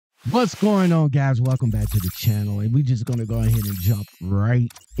What's going on, guys? Welcome back to the channel, and we're just going to go ahead and jump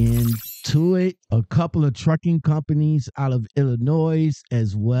right into it. A couple of trucking companies out of Illinois,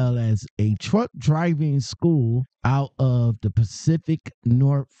 as well as a truck driving school out of the Pacific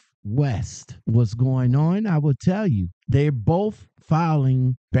Northwest. What's going on? I will tell you. They're both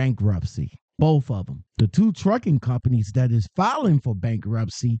filing bankruptcy. Both of them. The two trucking companies that is filing for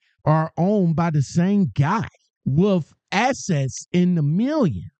bankruptcy are owned by the same guy with assets in the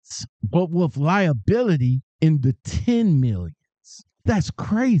millions, but with liability in the 10 millions. That's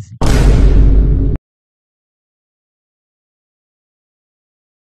crazy.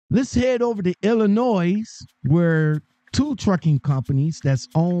 Let's head over to Illinois, where two trucking companies that's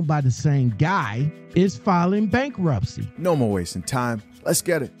owned by the same guy is filing bankruptcy. No more wasting time. Let's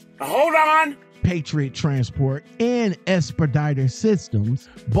get it. Hold on. Patriot Transport and Expediter Systems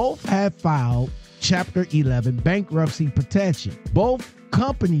both have filed Chapter 11 bankruptcy petition. Both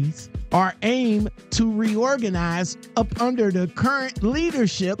companies are aimed to reorganize up under the current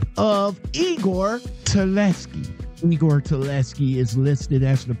leadership of Igor Telesky. Igor Telesky is listed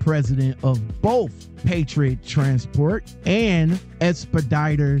as the president of both Patriot Transport and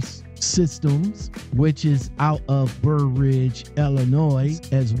Expeditors Systems, which is out of Burr Ridge, Illinois,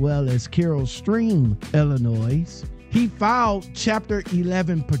 as well as Carroll Stream, Illinois. He filed Chapter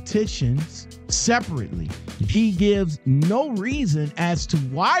 11 petitions separately. He gives no reason as to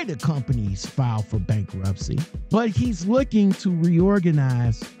why the companies filed for bankruptcy, but he's looking to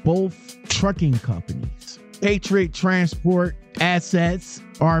reorganize both trucking companies. Patriot Transport assets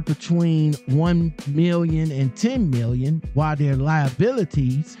are between 1 million and 10 million, while their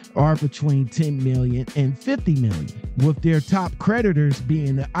liabilities are between 10 million and 50 million, with their top creditors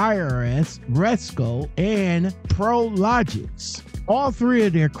being the IRS, Resco, and Prologix. All three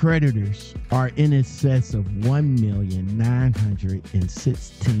of their creditors are in excess of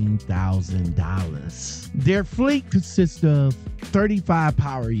 $1,916,000. Their fleet consists of 35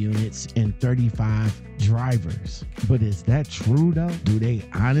 power units and 35 drivers. But is that true though? Do they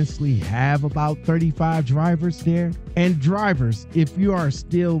honestly have about 35 drivers there? And drivers, if you are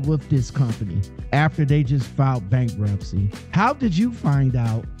still with this company after they just filed bankruptcy, how did you find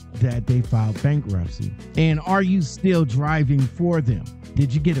out that they filed bankruptcy? And are you still driving for them?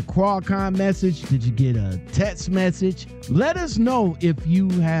 Did you get a Qualcomm message? Did you get a text message? Let us know if you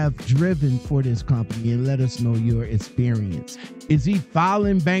have driven for this company, and let us know your experience. Is he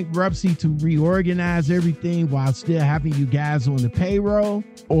filing bankruptcy to reorganize everything while still having you guys on the payroll?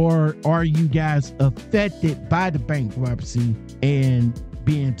 Or are you guys affected by the bankruptcy and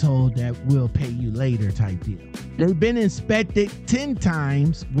being told that we'll pay you later type deal? They've been inspected 10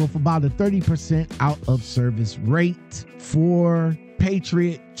 times with about a 30% out of service rate for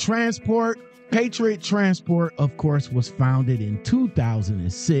Patriot Transport. Patriot Transport, of course, was founded in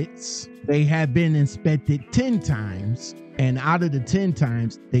 2006. They have been inspected 10 times, and out of the 10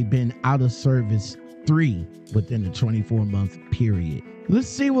 times, they've been out of service 3 within a 24-month period. Let's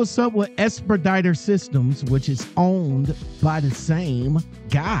see what's up with Expediter Systems, which is owned by the same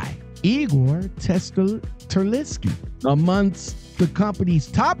guy, Igor Telesky. Amongst the company's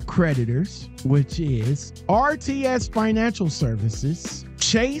top creditors, which is RTS Financial Services,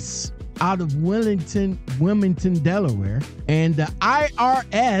 Chase out of Wilmington, Delaware, and the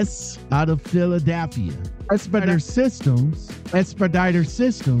IRS out of Philadelphia. Expediter Systems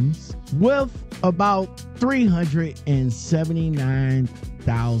with about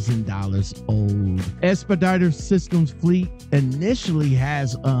 $379,000 owed. Expediter Systems fleet initially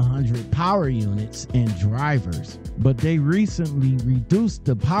has 100 power units and drivers, but they recently reduced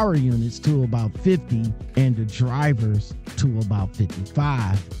the power units to about 50 and the drivers to about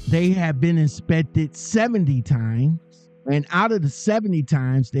 55. They have been inspected 70 times. And out of the 70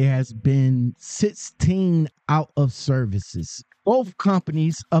 times, there has been 16 out of services. Both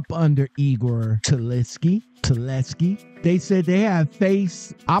companies up under Igor Telesky. They said they have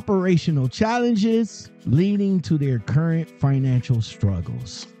faced operational challenges leading to their current financial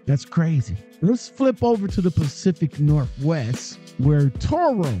struggles. That's crazy. Let's flip over to the Pacific Northwest, where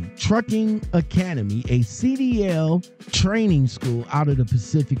Toro Trucking Academy, a CDL training school out of the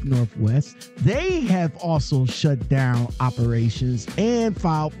Pacific Northwest, they have also shut down operations and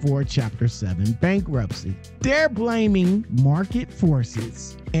filed for Chapter 7 bankruptcy. They're blaming market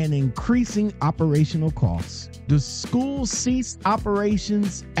forces and increasing operational costs. The school ceased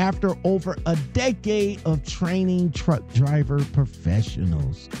operations after over a decade of training truck driver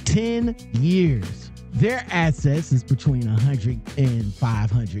professionals. 10 years. Their assets is between $100 and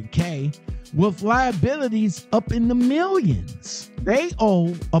 $500K, with liabilities up in the millions. They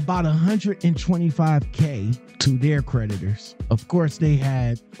owe about $125K to their creditors. Of course, they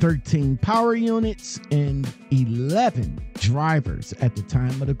had 13 power units and 11 drivers at the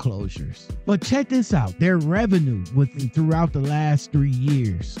time of the closures. But check this out, their revenue throughout the last 3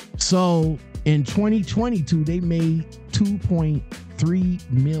 years. So in 2022, they made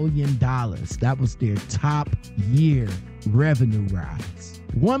 $2.3 million. That was their top year revenue rise.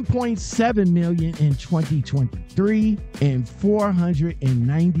 $1.7 million in 2023 and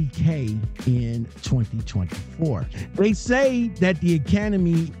 $490K in 2024. They say that the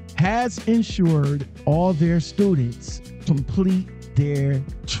Academy has ensured all their students complete their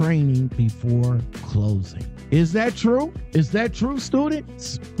training before closing. Is that true? Is that true,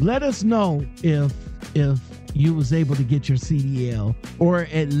 students? Let us know if you was able to get your CDL, or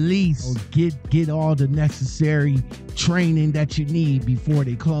at least get all the necessary training that you need before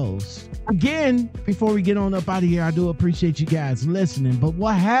they close. Again, before we get on up out of here, I do appreciate you guys listening, but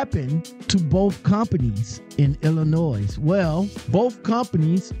what happened to both companies in Illinois? Well, both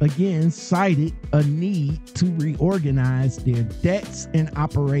companies, again, cited a need to reorganize their debts and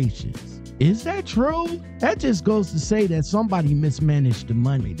operations. Is that true? That just goes to say that somebody mismanaged the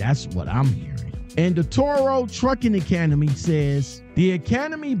money. That's what I'm hearing. And the Toro Trucking Academy says the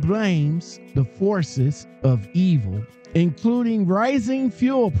Academy blames the forces of evil, including rising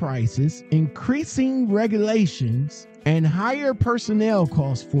fuel prices, increasing regulations, and higher personnel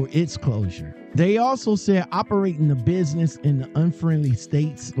costs for its closure. They also said operating the business in the unfriendly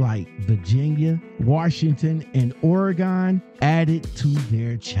states like Virginia, Washington, and Oregon added to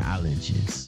their challenges.